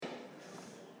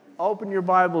Open your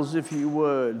Bibles, if you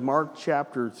would. Mark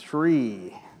chapter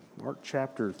 3. Mark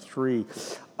chapter 3.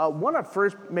 I want to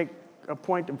first make a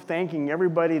point of thanking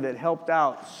everybody that helped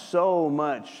out so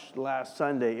much last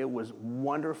Sunday. It was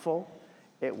wonderful.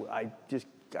 I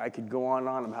could go on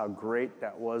of how great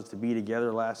that was to be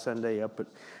together last Sunday up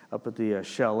at the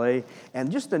chalet,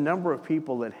 and just the number of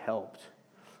people that helped,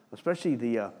 especially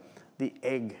the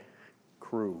egg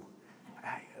crew.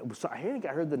 I think I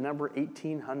heard the number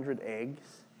 1,800 eggs.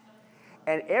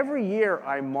 And every year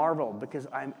I marvel because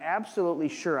I'm absolutely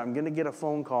sure I'm going to get a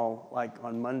phone call like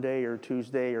on Monday or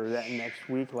Tuesday or that next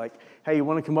week, like, hey, you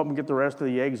want to come up and get the rest of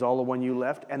the eggs, all the one you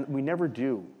left? And we never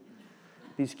do.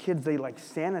 These kids, they like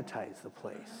sanitize the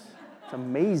place. It's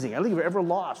amazing. I don't think I've ever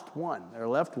lost one or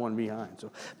left one behind.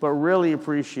 But really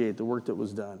appreciate the work that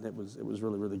was done. It was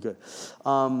really, really good.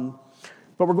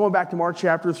 But we're going back to Mark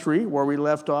chapter 3, where we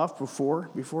left off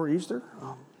before Easter.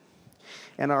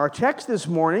 And our text this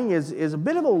morning is a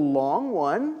bit of a long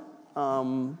one.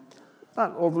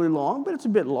 Not overly long, but it's a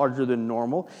bit larger than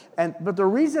normal. But the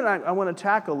reason I want to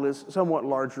tackle this somewhat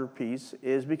larger piece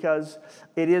is because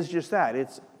it is just that.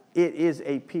 It is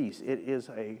a piece. It is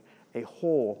a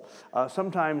whole.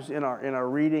 Sometimes in our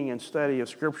reading and study of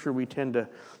Scripture, we tend to,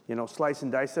 slice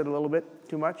and dice it a little bit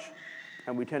too much,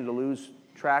 and we tend to lose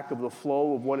track of the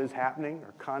flow of what is happening,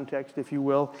 or context, if you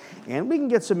will, and we can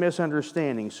get some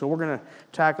misunderstandings. So we're going to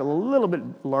tackle a little bit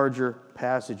larger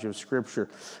passage of Scripture.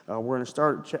 We're going to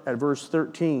start at verse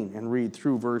 13 and read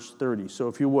through verse 30. So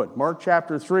if you would, Mark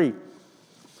chapter 3.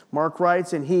 Mark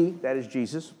writes, "And he," that is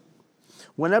Jesus,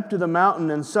 "went up to the mountain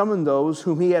and summoned those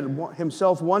whom he had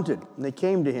himself wanted, and they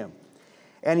came to him.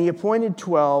 And he appointed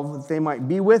 12 that they might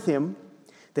be with him,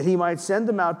 that he might send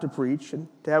them out to preach and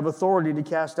to have authority to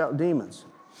cast out demons.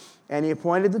 And he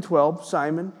appointed the 12,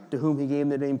 Simon, to whom he gave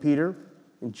the name Peter,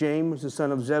 and James, the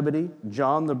son of Zebedee,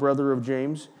 John, the brother of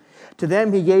James. To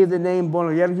them he gave the name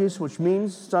Boanerges, which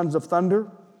means sons of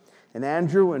thunder, and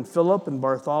Andrew, and Philip, and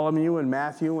Bartholomew, and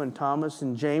Matthew, and Thomas,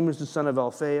 and James, the son of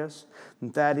Alphaeus,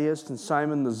 and Thaddeus, and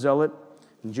Simon the Zealot,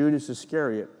 and Judas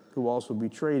Iscariot, who also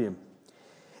betrayed him.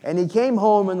 And he came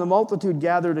home, and the multitude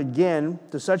gathered again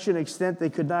to such an extent they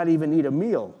could not even eat a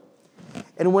meal.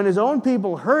 And when his own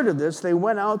people heard of this, they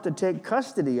went out to take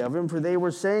custody of him, for they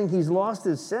were saying, he's lost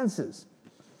his senses.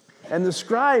 And the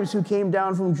scribes who came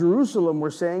down from Jerusalem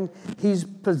were saying, he's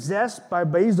possessed by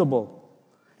Beelzebul,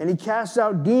 and he casts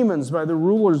out demons by the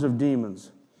rulers of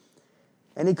demons.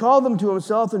 And he called them to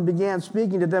himself and began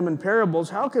speaking to them in parables.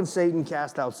 How can Satan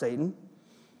cast out Satan?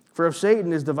 For if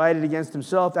Satan is divided against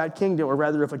himself, that kingdom, or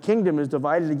rather if a kingdom is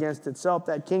divided against itself,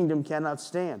 that kingdom cannot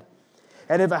stand.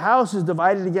 And if a house is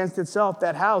divided against itself,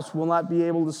 that house will not be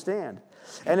able to stand.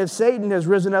 And if Satan has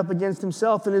risen up against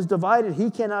himself and is divided, he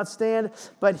cannot stand,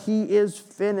 but he is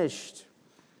finished.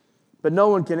 But no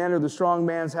one can enter the strong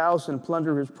man's house and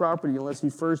plunder his property unless he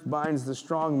first binds the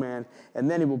strong man,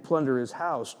 and then he will plunder his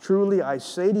house. Truly, I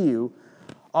say to you,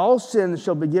 all sins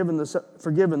shall be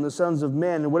forgiven the sons of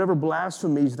men, and whatever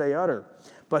blasphemies they utter.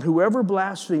 But whoever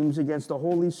blasphemes against the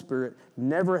Holy Spirit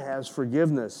never has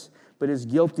forgiveness, but is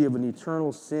guilty of an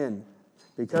eternal sin,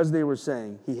 because they were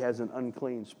saying he has an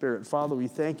unclean spirit." Father, we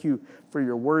thank you for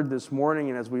your word this morning,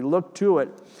 and as we look to it,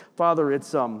 Father,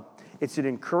 it's an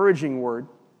encouraging word.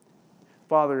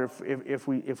 Father, if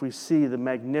we see the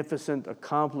magnificent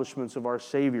accomplishments of our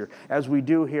Savior, as we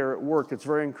do here at work, it's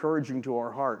very encouraging to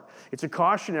our heart. It's a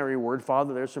cautionary word,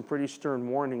 Father. There's some pretty stern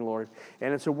warning, Lord.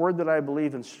 And it's a word that I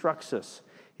believe instructs us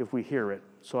if we hear it.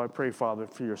 So I pray, Father,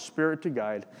 for your Spirit to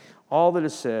guide all that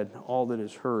is said, all that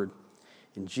is heard.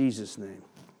 In Jesus' name,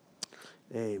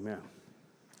 amen.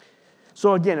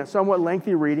 So again, a somewhat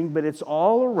lengthy reading, but it's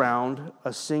all around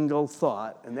a single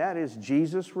thought, and that is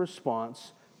Jesus'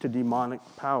 response to demonic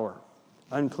power,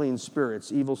 unclean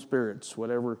spirits, evil spirits,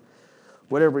 whatever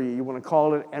you want to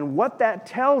call it, and what that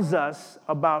tells us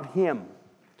about him.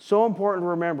 So important to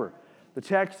remember. The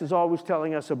text is always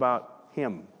telling us about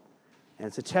him, and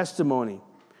it's a testimony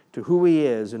to who he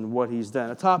is and what he's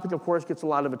done. A topic, of course, gets a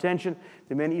lot of attention.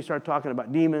 The minute you start talking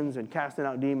about demons and casting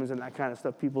out demons and that kind of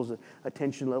stuff, people's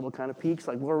attention level kind of peaks.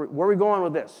 Like, where are we going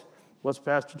with this? What's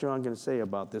Pastor John going to say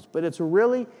about this? But it's a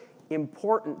really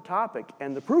important topic,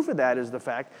 and the proof of that is the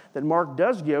fact that Mark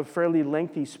does give fairly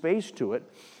lengthy space to it,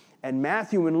 and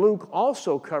Matthew and Luke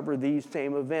also cover these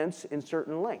same events in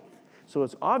certain length. So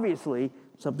it's obviously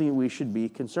something we should be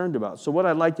concerned about. So what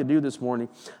I'd like to do this morning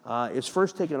is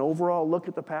first take an overall look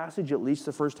at the passage, at least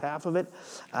the first half of it,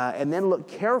 and then look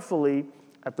carefully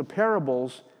at the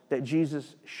parables that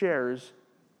Jesus shares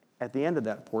at the end of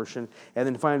that portion, and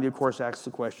then finally, of course, ask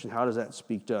the question, how does that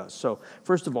speak to us? So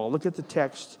first of all, look at the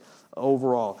text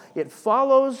overall. It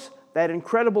follows that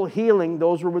incredible healing,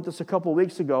 those were with us a couple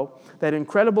weeks ago, that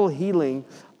incredible healing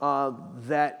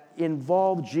that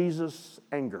involved Jesus'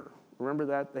 anger. Remember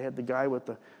that? They had the guy with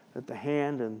the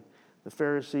hand, and the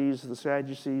Pharisees, the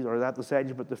Sadducees, or not the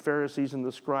Sadducees, but the Pharisees and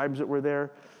the scribes that were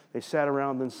there. They sat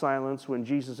around in silence when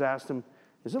Jesus asked them,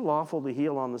 is it lawful to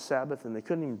heal on the Sabbath? And they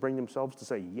couldn't even bring themselves to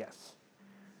say yes.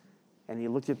 And he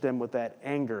looked at them with that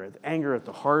anger at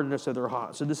the hardness of their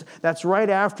heart. So that's right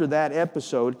after that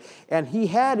episode. And he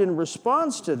had, in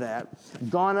response to that,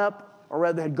 gone up, or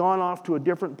rather had gone off to a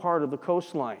different part of the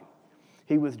coastline.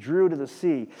 He withdrew to the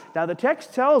sea. Now the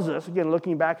text tells us, again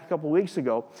looking back a couple weeks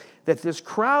ago, that this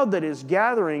crowd that is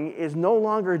gathering is no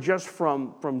longer just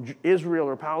from Israel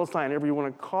or Palestine, however you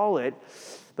want to call it.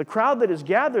 The crowd that is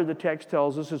gathered, the text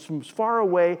tells us, is from as far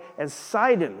away as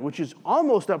Sidon, which is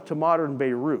almost up to modern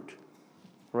Beirut,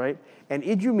 right? And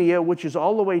Idumea, which is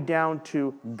all the way down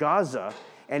to Gaza,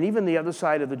 and even the other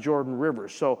side of the Jordan River.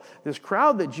 So this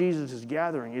crowd that Jesus is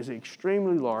gathering is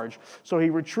extremely large. So he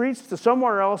retreats to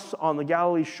somewhere else on the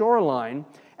Galilee shoreline,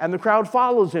 and the crowd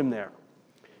follows him there.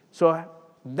 So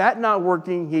that not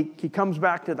working, he comes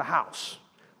back to the house.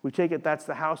 We take it that's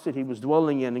the house that he was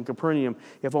dwelling in Capernaum,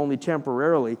 if only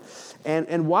temporarily.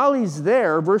 And while he's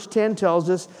there, verse 10 tells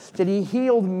us that he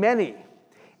healed many.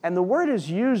 And the word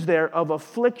is used there of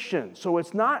affliction. So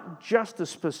it's not just a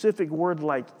specific word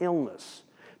like illness.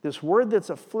 This word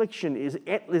that's affliction is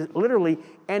literally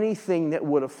anything that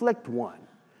would afflict one.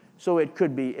 So it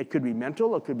could be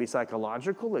mental, it could be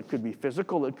psychological, it could be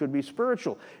physical, it could be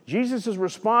spiritual. Jesus is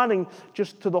responding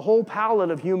just to the whole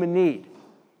palette of human need,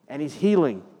 and he's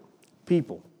healing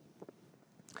people.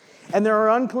 And there are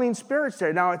unclean spirits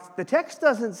there. Now, the text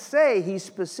doesn't say he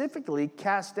specifically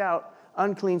cast out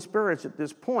unclean spirits at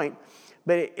this point,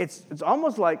 but it's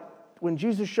almost like when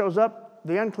Jesus shows up,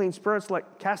 the unclean spirits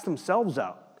like cast themselves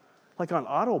out, like on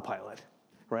autopilot,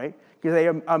 right? Because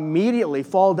they immediately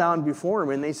fall down before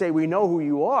him and they say, we know who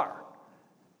you are.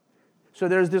 So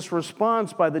there's this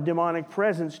response by the demonic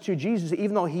presence to Jesus,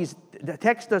 even though the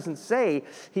text doesn't say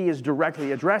he is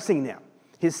directly addressing them.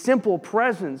 His simple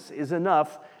presence is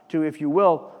enough to, if you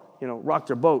will, rock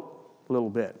their boat a little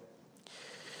bit.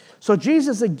 So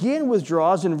Jesus again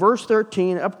withdraws in verse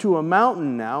 13 up to a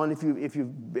mountain now. And if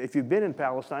you've been in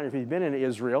Palestine, if you've been in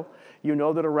Israel, you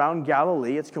know that around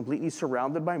Galilee it's completely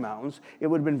surrounded by mountains. It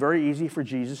would have been very easy for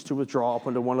Jesus to withdraw up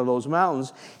into one of those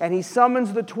mountains. And he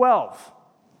summons the 12.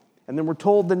 And then we're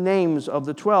told the names of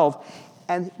the 12.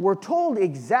 And we're told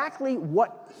exactly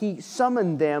what he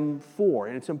summoned them for.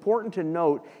 And it's important to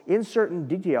note, in certain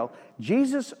detail,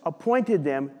 Jesus appointed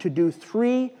them to do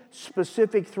three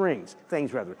specific things.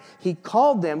 He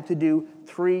called them to do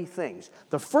three things.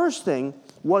 The first thing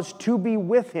was to be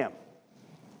with him.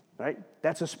 Right?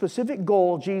 That's a specific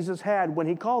goal Jesus had when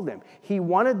he called them. He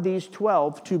wanted these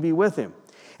 12 to be with him.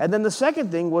 And then the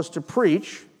second thing was to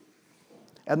preach.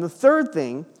 And the third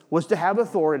thing was to have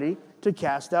authority to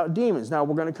cast out demons. Now,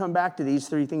 we're going to come back to these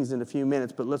three things in a few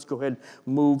minutes, but let's go ahead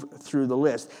and move through the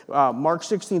list. Mark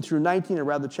 16 through 19, or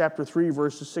rather chapter 3,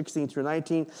 verses 16 through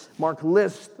 19, Mark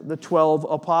lists the 12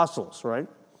 apostles, right?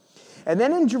 And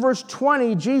then in verse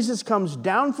 20, Jesus comes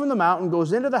down from the mountain,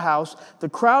 goes into the house, the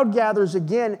crowd gathers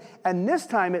again, and this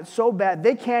time it's so bad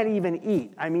they can't even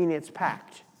eat. I mean, it's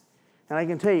packed. And I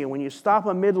can tell you, when you stop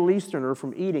a Middle Easterner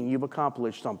from eating, you've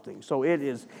accomplished something. So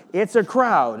it's a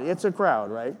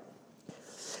crowd, right?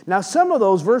 Now, some of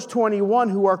those, verse 21,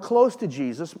 who are close to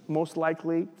Jesus, most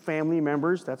likely family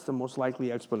members, that's the most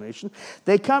likely explanation,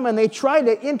 they come and they try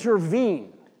to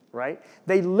intervene, right?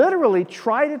 They literally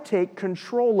try to take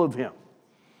control of him.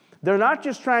 They're not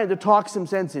just trying to talk some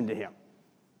sense into him.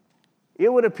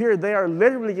 It would appear they are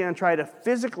literally going to try to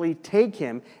physically take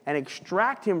him and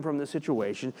extract him from the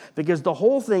situation because the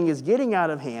whole thing is getting out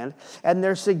of hand, and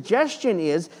their suggestion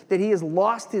is that he has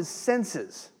lost his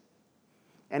senses.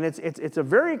 And it's a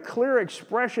very clear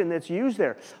expression that's used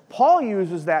there. Paul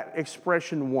uses that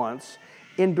expression once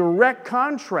in direct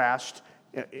contrast.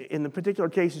 In the particular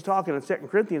case he's talking in 2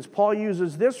 Corinthians, Paul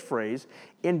uses this phrase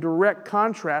in direct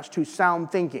contrast to sound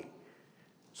thinking.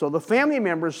 So the family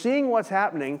members, seeing what's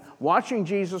happening, watching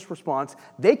Jesus' response,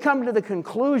 they come to the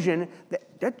conclusion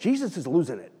that Jesus is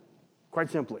losing it, quite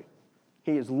simply.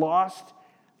 He has lost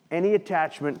any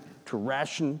attachment to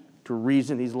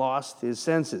reason. He's lost his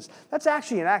senses. That's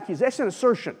actually an accusation. That's an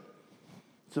assertion.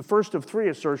 It's the first of three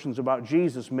assertions about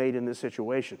Jesus made in this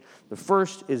situation. The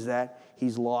first is that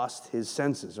he's lost his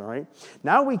senses, all right?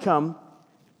 Now we come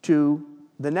to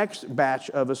the next batch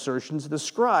of assertions, the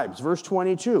scribes. Verse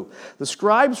 22. The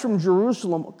scribes from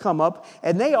Jerusalem come up,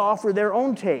 and they offer their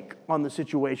own take on the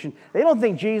situation. They don't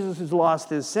think Jesus has lost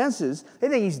his senses. They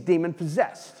think he's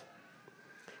demon-possessed.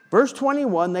 Verse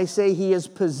 21, they say he is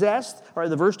possessed, or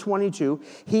the verse 22,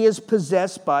 he is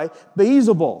possessed by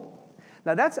Beelzebul.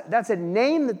 Now that's a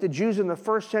name that the Jews in the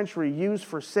first century used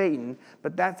for Satan,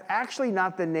 but that's actually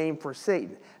not the name for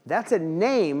Satan. That's a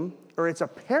name, or it's a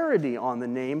parody on the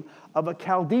name of a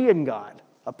Chaldean god,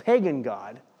 a pagan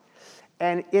god.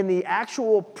 And in the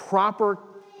actual proper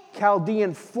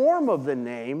Chaldean form of the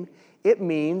name, it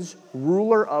means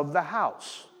ruler of the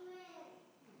house.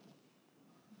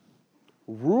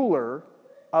 Ruler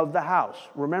of the house.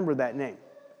 Remember that name.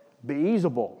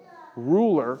 Beelzebul,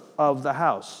 ruler of the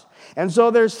house. And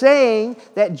so they're saying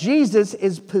that Jesus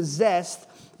is possessed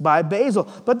by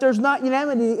Beelzebul. But there's not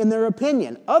unanimity in their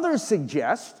opinion. Others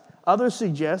suggest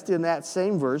in that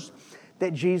same verse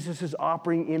that Jesus is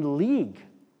operating in league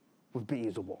with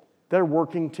Beelzebul. They're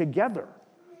working together.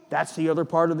 That's the other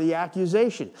part of the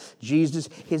accusation. Jesus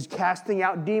is casting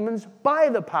out demons by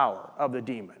the power of the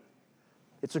demon.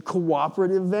 It's a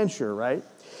cooperative venture, right?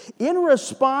 In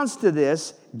response to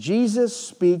this, Jesus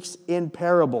speaks in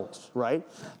parables, right?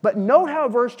 But note how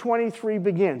verse 23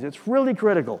 begins. It's really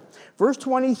critical. Verse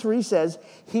 23 says,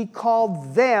 he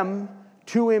called them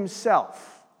to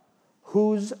himself.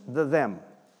 Who's the them?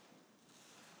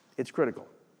 It's critical.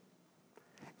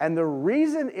 And the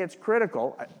reason it's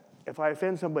critical, if I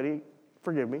offend somebody,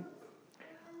 forgive me.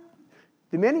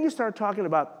 The minute you start talking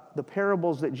about the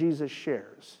parables that Jesus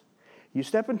shares, you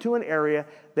step into an area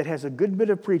that has a good bit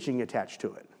of preaching attached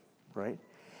to it, right?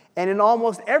 And in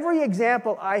almost every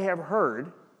example I have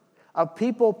heard of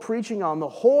people preaching on the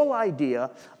whole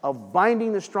idea of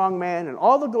binding the strong man and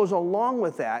all that goes along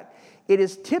with that, it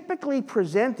is typically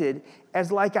presented as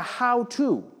like a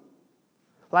how-to.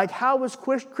 Like how as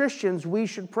Christians we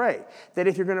should pray. That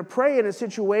if you're going to pray in a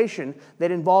situation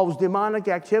that involves demonic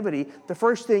activity, the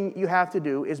first thing you have to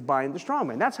do is bind the strong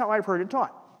man. That's how I've heard it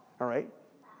taught, all right?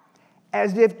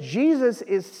 As if Jesus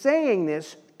is saying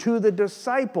this to the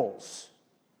disciples.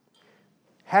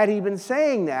 Had he been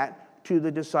saying that to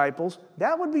the disciples,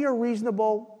 that would be a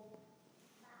reasonable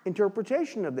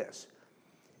interpretation of this.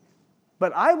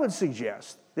 But I would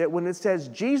suggest that when it says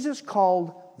Jesus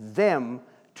called them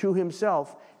to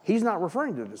himself, he's not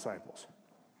referring to the disciples.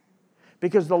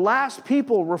 Because the last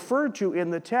people referred to in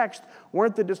the text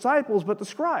weren't the disciples, but the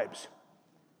scribes.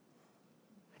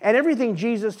 And everything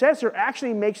Jesus says here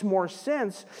actually makes more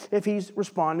sense if he's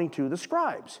responding to the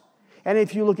scribes. And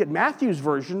if you look at Matthew's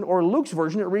version or Luke's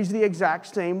version, it reads the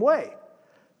exact same way.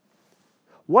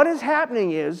 What is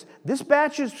happening is this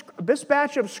batch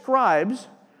of scribes,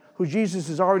 who Jesus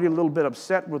is already a little bit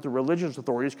upset with the religious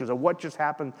authorities because of what just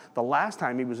happened the last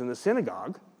time he was in the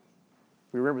synagogue.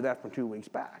 We remember that from 2 weeks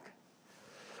back.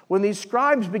 When these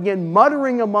scribes begin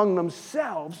muttering among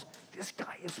themselves, this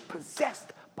guy is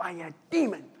possessed by a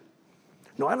demon.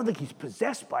 No, I don't think he's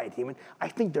possessed by a demon. I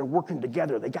think they're working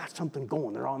together. They got something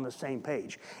going. They're on the same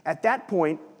page. At that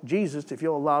point, Jesus, if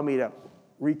you'll allow me to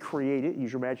recreate it,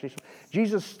 use your imagination,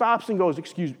 Jesus stops and goes,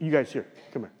 excuse me, you guys here,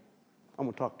 come here. I'm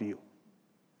going to talk to you.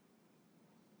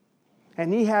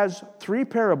 And he has 3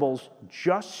 parables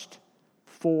just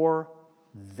for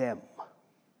them.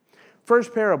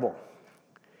 First parable.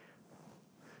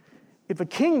 If a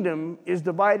kingdom is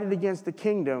divided against a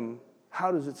kingdom,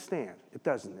 how does it stand? It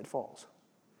doesn't, it falls.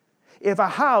 If a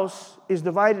house is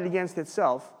divided against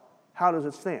itself, how does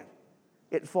it stand?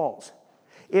 It falls.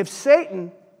 If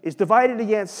Satan is divided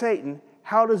against Satan,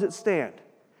 how does it stand?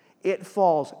 It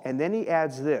falls. And then he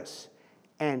adds this,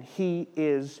 and he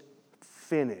is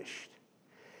finished.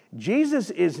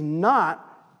 Jesus is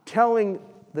not telling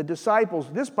the disciples,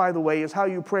 this, by the way, is how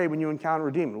you pray when you encounter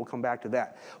a demon. We'll come back to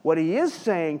that. What he is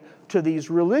saying to these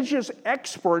religious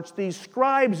experts, these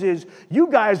scribes, is you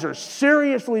guys are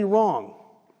seriously wrong.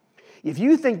 If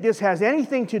you think this has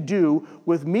anything to do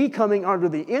with me coming under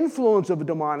the influence of a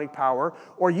demonic power,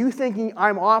 or you thinking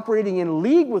I'm operating in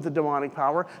league with the demonic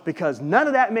power, because none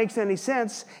of that makes any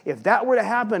sense, if that were to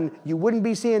happen, you wouldn't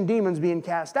be seeing demons being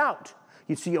cast out.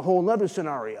 You'd see a whole other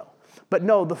scenario. But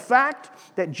no, the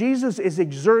fact that Jesus is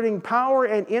exerting power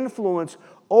and influence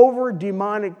over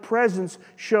demonic presence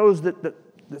shows that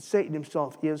Satan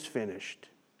himself is finished.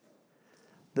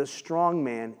 The strong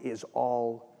man is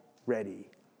already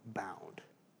bound.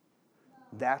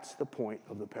 That's the point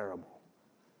of the parable.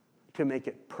 To make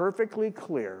it perfectly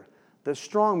clear, the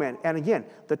strong man, and again,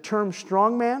 the term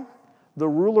strong man, the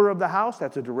ruler of the house,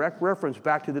 that's a direct reference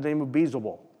back to the name of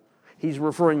Beelzebul. He's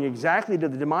referring exactly to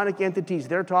the demonic entities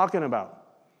they're talking about.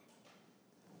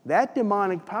 That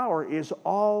demonic power is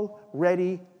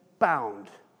already bound.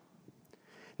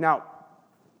 Now,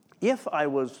 if I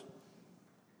was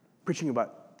preaching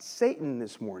about Satan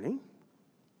this morning,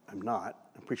 I'm not.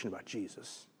 I'm preaching about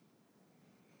Jesus.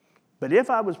 But if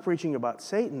I was preaching about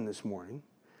Satan this morning,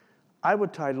 I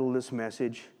would title this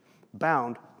message,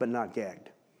 Bound but Not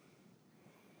Gagged.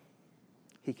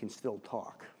 He can still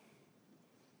talk,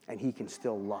 and he can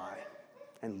still lie,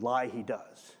 and lie he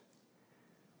does.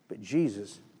 But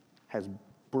Jesus has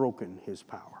broken his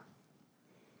power.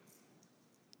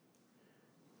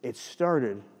 It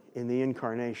started in the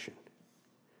incarnation.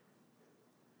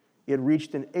 It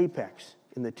reached an apex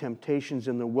in the temptations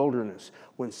in the wilderness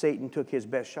when Satan took his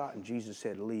best shot and Jesus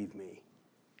said, "Leave me,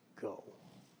 go."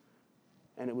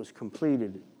 And it was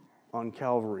completed on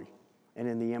Calvary and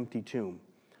in the empty tomb.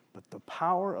 But the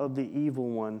power of the evil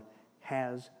one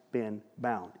has been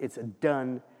bound. It's a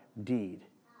done deed.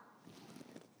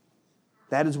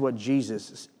 That is what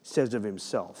Jesus says of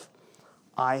himself.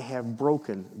 I have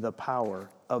broken the power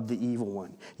of the evil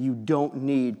one. You don't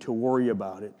need to worry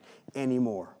about it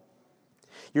anymore.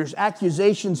 Your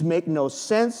accusations make no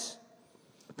sense.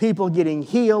 People getting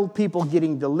healed, people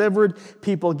getting delivered,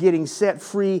 people getting set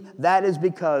free. That is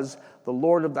because the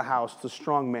Lord of the house, the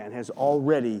strong man, has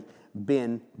already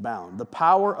been bound. The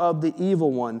power of the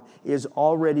evil one is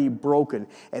already broken.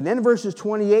 And then verses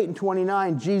 28 and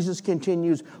 29, Jesus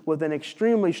continues with an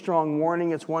extremely strong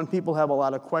warning. It's one people have a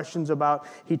lot of questions about.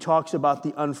 He talks about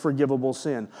the unforgivable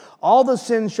sin. All the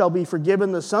sins shall be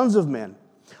forgiven the sons of men,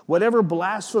 whatever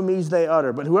blasphemies they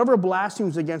utter. But whoever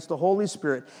blasphemes against the Holy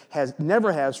Spirit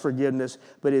never has forgiveness,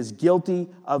 but is guilty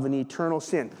of an eternal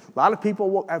sin. A lot of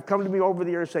people have come to me over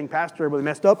the years saying, "Pastor, I really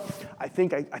messed up. I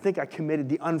think I committed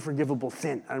the unforgivable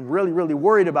sin. I'm really, really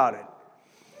worried about it."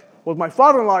 Well, my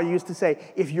father-in-law used to say,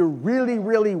 if you're really,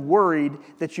 really worried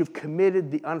that you've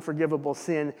committed the unforgivable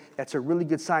sin, that's a really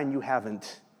good sign you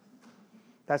haven't.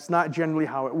 That's not generally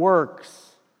how it works.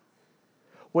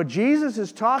 What Jesus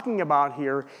is talking about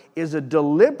here is a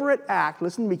deliberate act,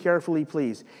 listen to me carefully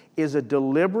please, is a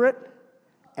deliberate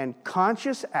and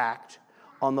conscious act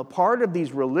on the part of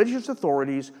these religious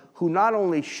authorities who not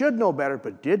only should know better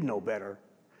but did know better,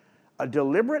 a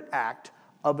deliberate act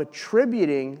of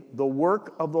attributing the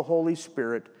work of the Holy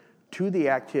Spirit to the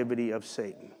activity of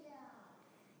Satan.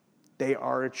 They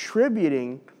are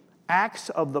attributing acts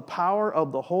of the power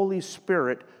of the Holy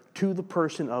Spirit to the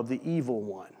person of the evil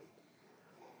one.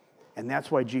 And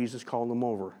that's why Jesus called them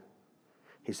over.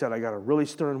 He said, I got a really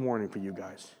stern warning for you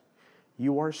guys.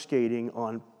 You are skating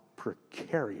on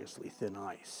precariously thin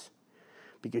ice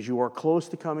because you are close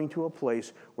to coming to a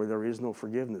place where there is no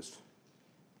forgiveness.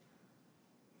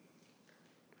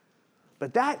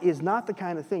 But that is not the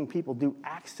kind of thing people do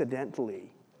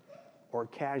accidentally or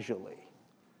casually.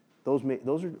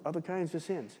 Those are other kinds of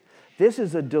sins. This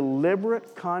is a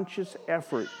deliberate, conscious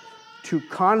effort to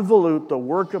convolute the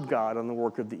work of God on the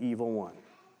work of the evil one.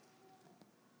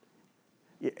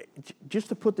 Just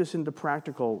to put this into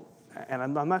practical, and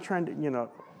I'm not trying to,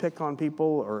 pick on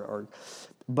people,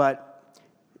 but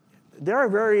there are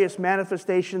various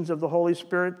manifestations of the Holy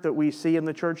Spirit that we see in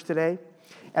the church today,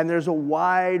 and there's a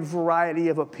wide variety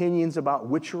of opinions about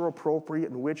which are appropriate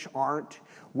and which aren't,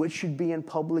 which should be in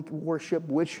public worship,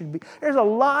 which should be. There's a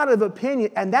lot of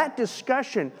opinion, and that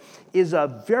discussion is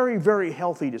a very, very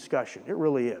healthy discussion. It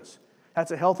really is.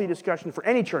 That's a healthy discussion for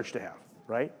any church to have,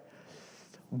 right?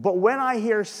 But when I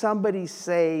hear somebody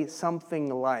say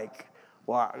something like,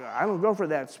 well, I don't go for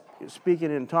that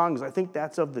speaking in tongues, I think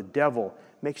that's of the devil,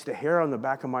 makes the hair on the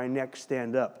back of my neck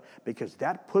stand up, because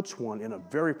that puts one in a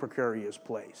very precarious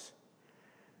place.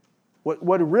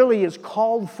 What really is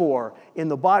called for in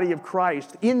the body of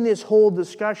Christ in this whole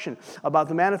discussion about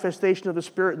the manifestation of the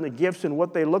Spirit and the gifts and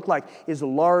what they look like is a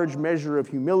large measure of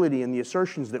humility in the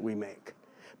assertions that we make,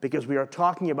 because we are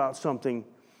talking about something,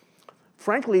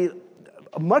 frankly,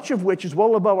 much of which is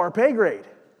well above our pay grade.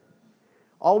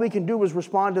 All we can do is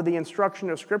respond to the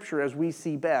instruction of Scripture as we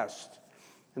see best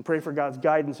and pray for God's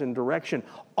guidance and direction,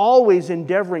 always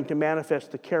endeavoring to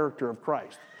manifest the character of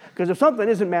Christ. Because if something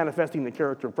isn't manifesting the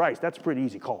character of Christ, that's a pretty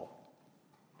easy call.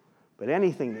 But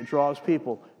anything that draws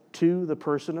people to the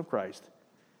person of Christ,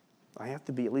 I have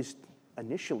to be at least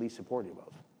initially supportive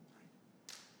of.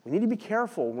 We need to be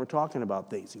careful when we're talking about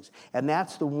these things. And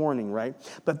that's the warning, right?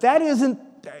 But that isn't,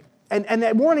 and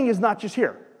that warning is not just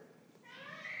here.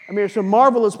 I mean, there's some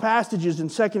marvelous passages in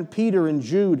 2 Peter and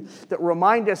Jude that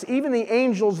remind us even the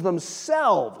angels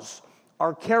themselves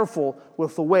are careful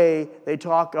with the way they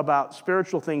talk about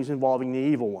spiritual things involving the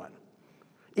evil one.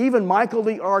 Even Michael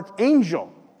the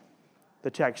archangel, the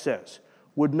text says,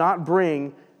 would not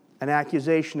bring an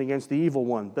accusation against the evil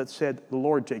one, but said, the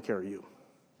Lord take care of you.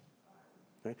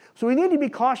 Okay? So we need to be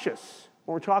cautious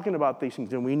when we're talking about these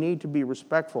things, and we need to be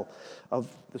respectful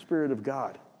of the Spirit of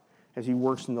God. as he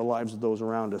works in the lives of those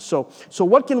around us. So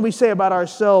what can we say about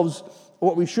ourselves,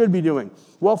 what we should be doing?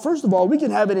 Well, first of all, we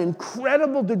can have an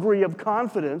incredible degree of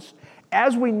confidence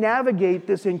as we navigate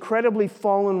this incredibly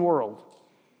fallen world.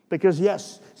 Because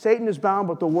yes, Satan is bound,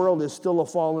 but the world is still a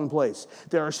fallen place.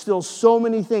 There are still so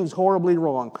many things horribly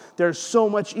wrong. There's so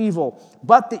much evil,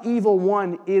 but the evil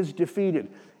one is defeated.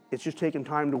 It's just taken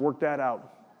time to work that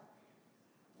out.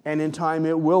 And in time,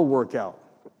 it will work out.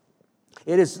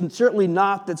 It is certainly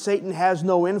not that Satan has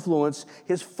no influence.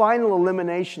 His final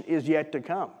elimination is yet to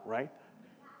come, right?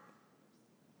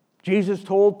 Jesus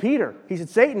told Peter, he said,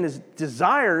 Satan is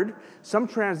desired, some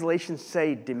translations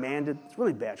say demanded, it's a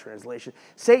really bad translation.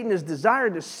 Satan is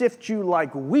desired to sift you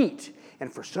like wheat,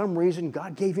 and for some reason,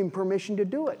 God gave him permission to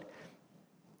do it.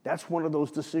 That's one of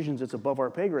those decisions that's above our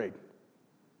pay grade.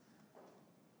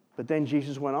 But then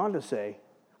Jesus went on to say,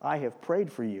 I have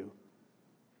prayed for you,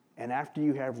 and after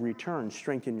you have returned,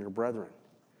 strengthen your brethren.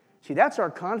 See, that's our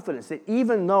confidence, that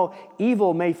even though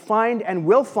evil may find and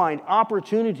will find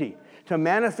opportunity to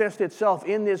manifest itself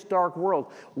in this dark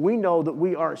world, we know that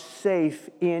we are safe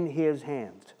in his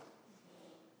hands.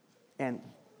 And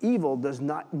evil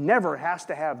never has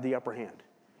to have the upper hand.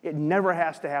 It never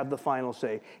has to have the final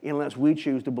say unless we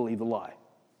choose to believe the lie.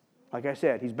 Like I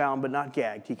said, he's bound but not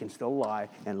gagged. He can still lie,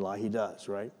 and lie he does,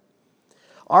 right?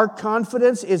 Our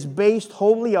confidence is based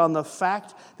wholly on the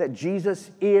fact that Jesus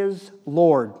is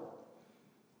Lord.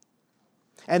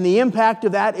 And the impact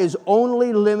of that is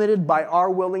only limited by our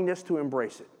willingness to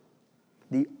embrace it.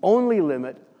 The only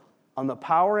limit on the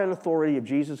power and authority of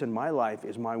Jesus in my life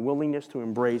is my willingness to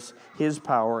embrace his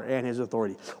power and his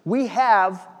authority. We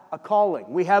have a calling.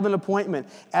 We have an appointment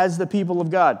as the people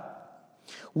of God.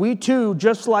 We too,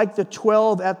 just like the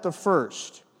 12 at the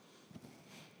first.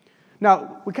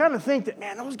 Now, we kind of think that,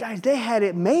 man, those guys, they had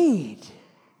it made.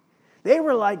 They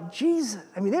were like Jesus.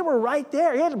 I mean, they were right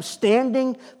there. He had them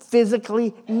standing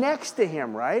physically next to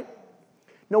him, right?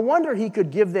 No wonder he could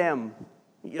give them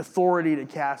the authority to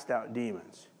cast out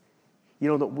demons. You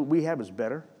know, what we have is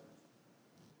better.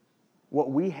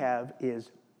 What we have is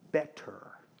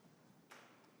better.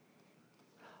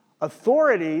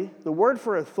 Authority, the word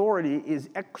for authority is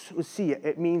exousia.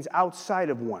 It means outside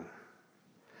of one.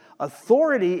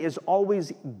 Authority is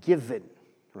always given,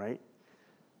 right?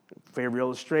 Favorite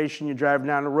illustration, you're driving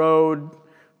down the road,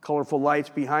 colorful lights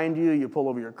behind you, you pull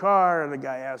over your car, and the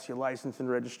guy asks you license and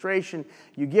registration.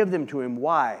 You give them to him.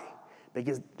 Why?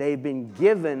 Because they've been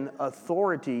given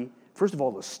authority, first of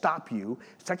all, to stop you.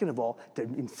 Second of all, to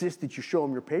insist that you show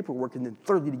them your paperwork, and then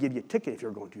thirdly, to give you a ticket if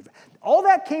you're going too fast. All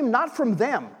that came not from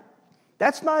them.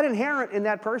 That's not inherent in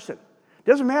that person. It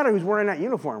doesn't matter who's wearing that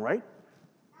uniform, right?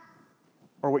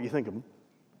 Or what you think of them.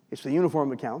 It's the uniform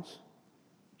that counts.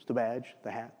 It's the badge,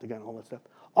 the hat, the gun, all that stuff.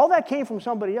 All that came from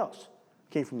somebody else.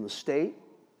 It came from the state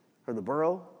or the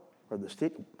borough or the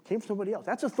state. It came from somebody else.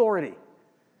 That's authority.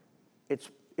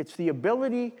 It's the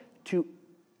ability to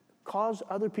cause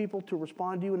other people to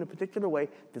respond to you in a particular way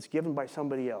that's given by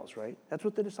somebody else, right? That's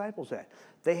what the disciples had.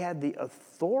 They had the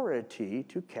authority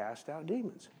to cast out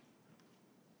demons.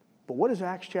 But what does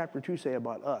Acts chapter 2 say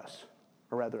about us?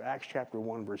 Or rather, Acts chapter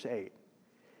 1, verse 8.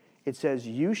 It says,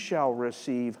 you shall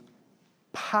receive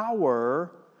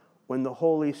power when the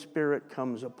Holy Spirit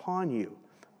comes upon you.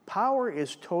 Power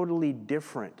is totally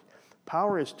different.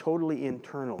 Power is totally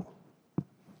internal.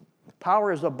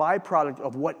 Power is a byproduct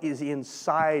of what is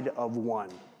inside of one.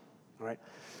 All right?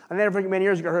 I never forget, many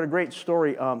years ago, I heard a great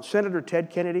story. Senator Ted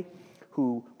Kennedy,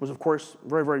 who was, of course,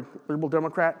 very, very liberal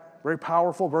Democrat, very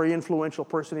powerful, very influential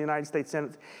person in the United States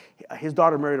Senate. His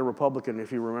daughter married a Republican,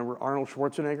 if you remember, Arnold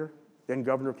Schwarzenegger, then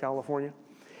governor of California.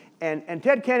 And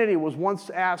Ted Kennedy was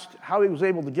once asked how he was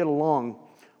able to get along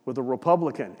with a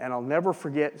Republican. And I'll never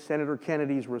forget Senator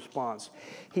Kennedy's response.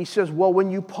 He says, well, when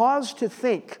you pause to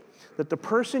think that the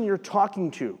person you're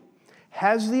talking to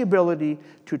has the ability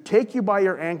to take you by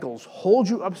your ankles, hold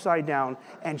you upside down,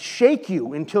 and shake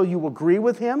you until you agree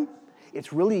with him,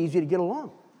 it's really easy to get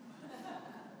along.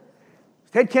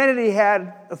 Ted Kennedy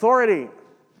had authority.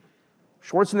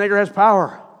 Schwarzenegger has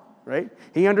power, right?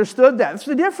 He understood that. That's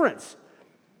the difference.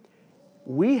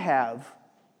 We have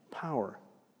power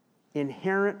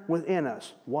inherent within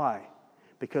us. Why?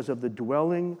 Because of the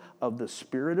dwelling of the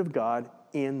Spirit of God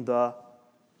in the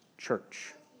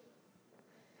church.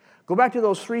 Go back to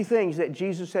those three things that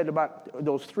Jesus said about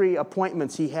those three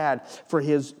appointments he had for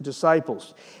his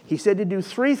disciples. He said to do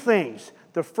three things.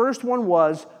 The first one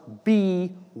was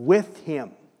be with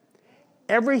him.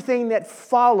 Everything that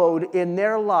followed in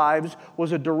their lives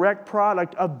was a direct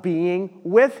product of being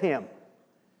with him.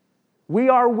 We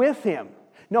are with him.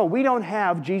 No, we don't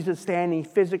have Jesus standing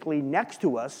physically next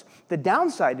to us. The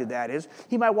downside to that is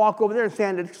he might walk over there and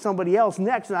stand to somebody else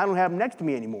next, and I don't have him next to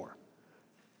me anymore.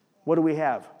 What do we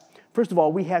have? First of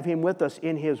all, we have him with us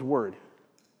in his word.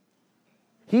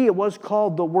 He was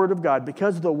called the Word of God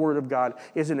because the Word of God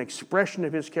is an expression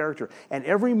of his character. And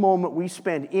every moment we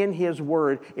spend in his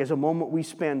word is a moment we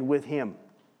spend with him.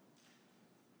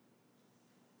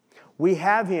 We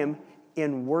have him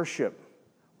in worship.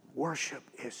 Worship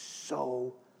is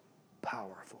so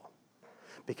powerful.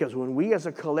 Because when we as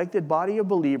a collected body of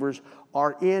believers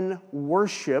are in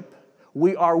worship,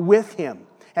 we are with him.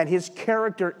 And his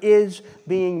character is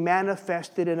being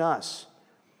manifested in us.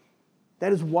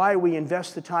 That is why we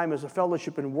invest the time as a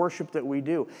fellowship and worship that we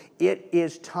do. It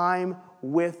is time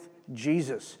with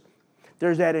Jesus.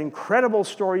 There's that incredible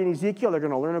story in Ezekiel. They're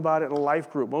going to learn about it in a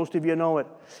life group. Most of you know it.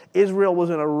 Israel was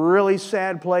in a really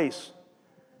sad place.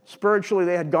 Spiritually,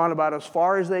 they had gone about as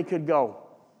far as they could go.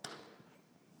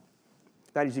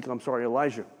 Not Ezekiel,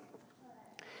 Elijah.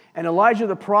 And Elijah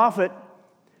the prophet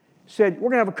said, we're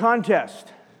going to have a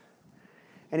contest.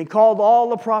 And he called all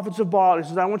the prophets of Baal. He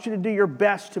says, I want you to do your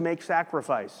best to make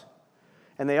sacrifice.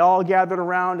 And they all gathered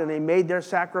around and they made their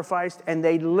sacrifice. And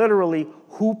they literally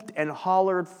whooped and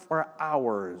hollered for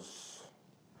hours.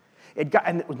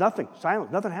 And it was nothing, silence,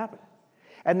 nothing happened.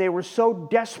 And they were so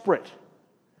desperate.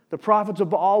 The prophets of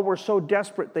Baal were so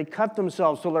desperate. They cut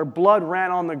themselves so their blood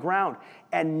ran on the ground.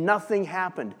 And nothing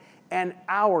happened. And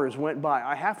hours went by.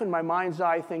 I half in my mind's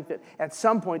eye think that at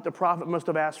some point the prophet must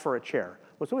have asked for a chair.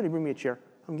 Will somebody bring me a chair?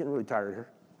 I'm getting really tired here.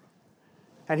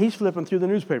 And he's flipping through the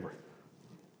newspaper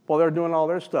while they're doing all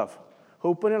their stuff.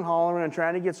 Hooping and hollering and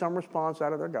trying to get some response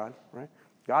out of their God, right?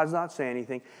 God's not saying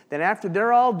anything. Then after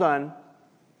they're all done,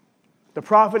 the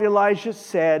prophet Elijah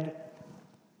said,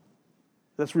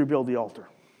 let's rebuild the altar.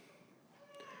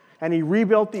 And he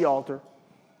rebuilt the altar.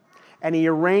 And he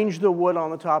arranged the wood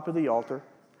on the top of the altar.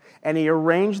 And he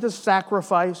arranged the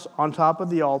sacrifice on top of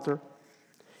the altar.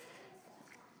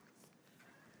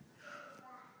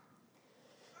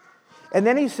 And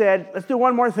then he said, let's do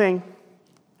one more thing.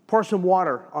 Pour some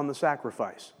water on the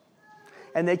sacrifice.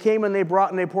 And they came and they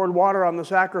brought and they poured water on the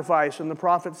sacrifice. And the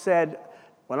prophet said,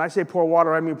 when I say pour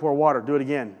water, I mean pour water. Do it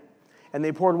again. And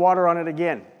they poured water on it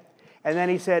again. And then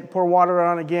he said, pour water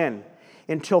on again.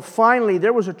 Until finally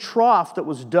there was a trough that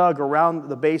was dug around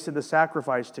the base of the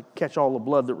sacrifice to catch all the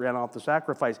blood that ran off the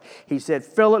sacrifice. He said,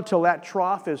 fill it till that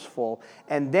trough is full.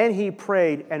 And then he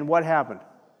prayed, and what happened?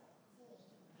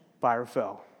 Fire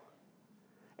fell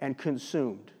and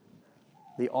consumed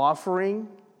the offering,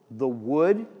 the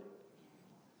wood,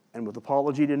 and with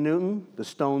apology to Newton, the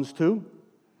stones too,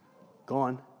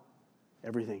 gone.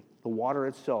 Everything. The water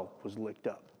itself was licked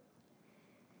up.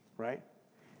 Right?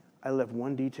 I left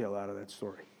one detail out of that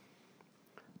story.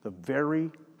 The very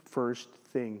first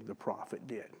thing the prophet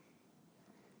did,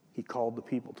 he called the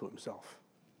people to himself.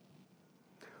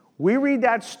 We read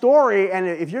that story, and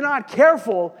if you're not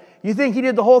careful, you think he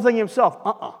did the whole thing himself.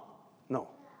 No.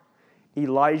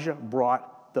 Elijah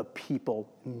brought the people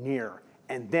near,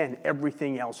 and then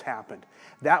everything else happened.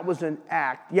 That was an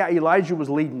act. Yeah, Elijah was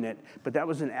leading it, but that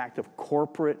was an act of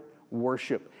corporate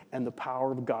worship, and the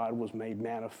power of God was made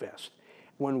manifest.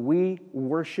 When we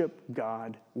worship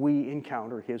God, we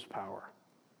encounter his power.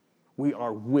 We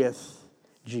are with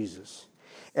Jesus.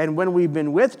 And when we've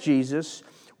been with Jesus,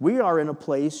 we are in a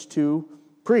place to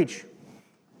preach.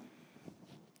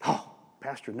 Oh,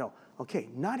 Pastor, no. Okay,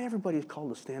 not everybody is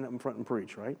called to stand up in front and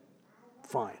preach, right?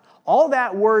 Fine. All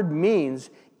that word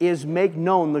means is make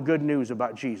known the good news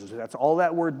about Jesus. That's all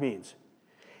that word means.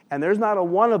 And there's not a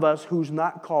one of us who's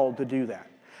not called to do that.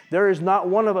 There is not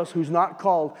one of us who's not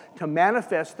called to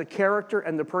manifest the character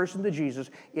and the person of Jesus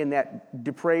in that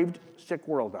depraved, sick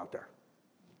world out there.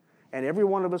 And every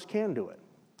one of us can do it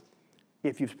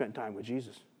if you've spent time with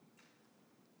Jesus.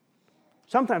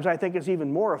 Sometimes I think it's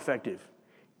even more effective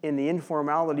in the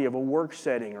informality of a work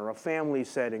setting or a family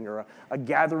setting or a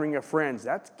gathering of friends.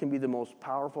 That can be the most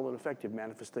powerful and effective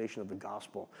manifestation of the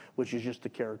gospel, which is just the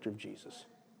character of Jesus.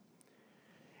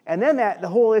 And then the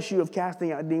whole issue of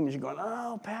casting out demons, you're going,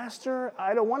 oh, Pastor,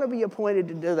 I don't want to be appointed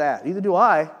to do that. Neither do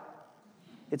I.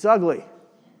 It's ugly.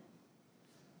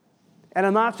 And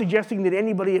I'm not suggesting that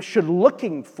anybody should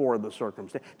looking for the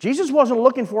circumstance. Jesus wasn't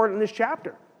looking for it in this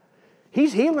chapter.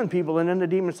 He's healing people, and then the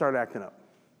demons start acting up.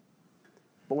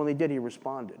 But when they did, he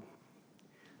responded.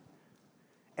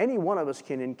 Any one of us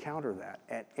can encounter that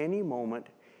at any moment,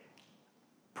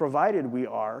 provided we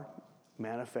are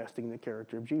manifesting the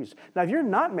character of Jesus. Now, if you're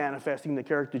not manifesting the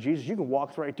character of Jesus, you can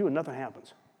walk right through and nothing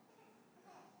happens.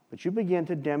 But you begin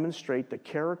to demonstrate the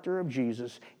character of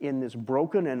Jesus in this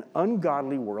broken and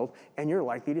ungodly world, and you're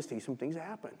likely to see some things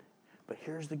happen. But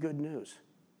here's the good news.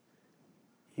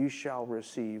 You shall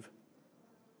receive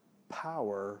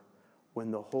power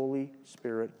when the Holy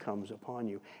Spirit comes upon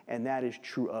you. And that is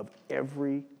true of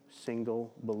every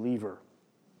single believer,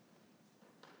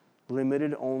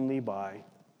 limited only by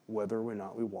whether or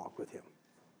not we walk with him.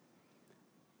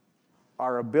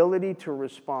 Our ability to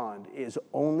respond is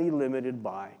only limited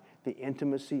by the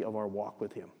intimacy of our walk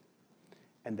with him.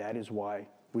 And that is why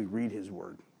we read his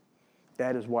word.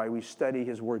 That is why we study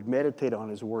his word, meditate on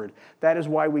his word. That is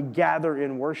why we gather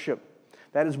in worship.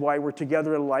 That is why we're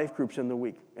together in life groups in the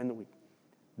week.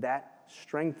 That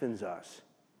strengthens us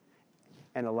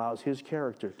and allows his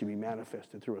character to be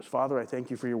manifested through us. Father, I thank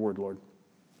you for your word, Lord.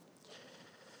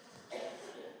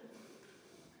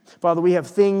 Father, we have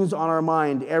things on our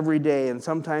mind every day, and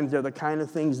sometimes they're the kind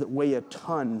of things that weigh a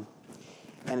ton.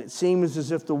 And it seems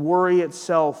as if the worry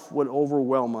itself would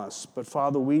overwhelm us. But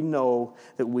Father, we know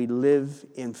that we live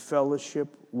in fellowship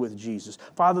with Jesus.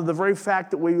 Father, the very fact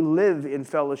that we live in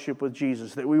fellowship with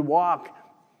Jesus, that we walk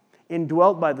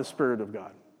indwelt by the Spirit of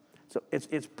God. So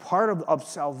it's part of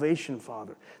salvation,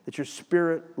 Father, that your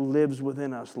Spirit lives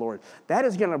within us, Lord. That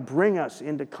is going to bring us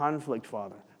into conflict,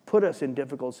 Father. Put us in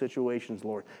difficult situations,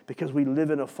 Lord, because we live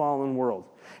in a fallen world.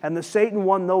 And the Satan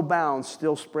one, no bounds,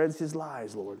 still spreads his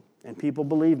lies, Lord. And people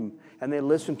believe him, and they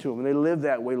listen to him, and they live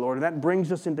that way, Lord. And that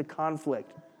brings us into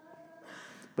conflict.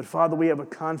 But Father, we have a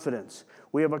confidence.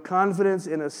 We have a confidence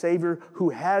in a Savior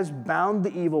who has bound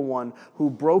the evil one, who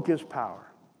broke his power.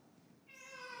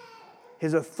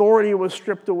 His authority was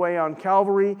stripped away on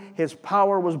Calvary. His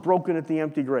power was broken at the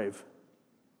empty grave.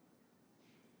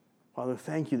 Father,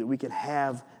 thank you that we can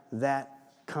have that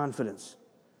confidence.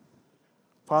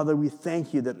 Father, we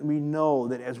thank you that we know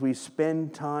that as we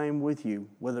spend time with you,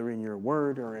 whether in your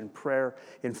word or in prayer,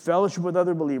 in fellowship with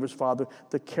other believers, Father,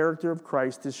 the character of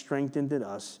Christ is strengthened in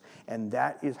us, and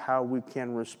that is how we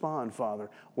can respond, Father,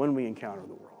 when we encounter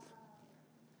the world.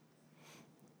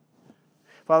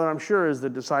 Father, I'm sure as the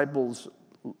disciples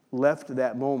left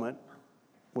that moment,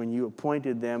 when you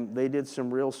appointed them, they did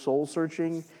some real soul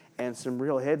searching and some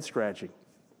real head scratching.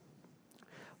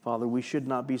 Father, we should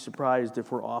not be surprised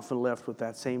if we're often left with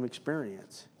that same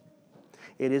experience.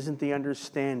 It isn't the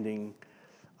understanding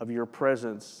of your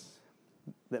presence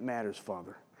that matters,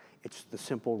 Father. It's the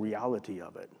simple reality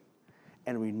of it.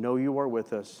 And we know you are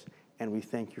with us, and we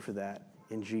thank you for that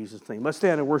in Jesus' name. Let's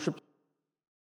stand and worship.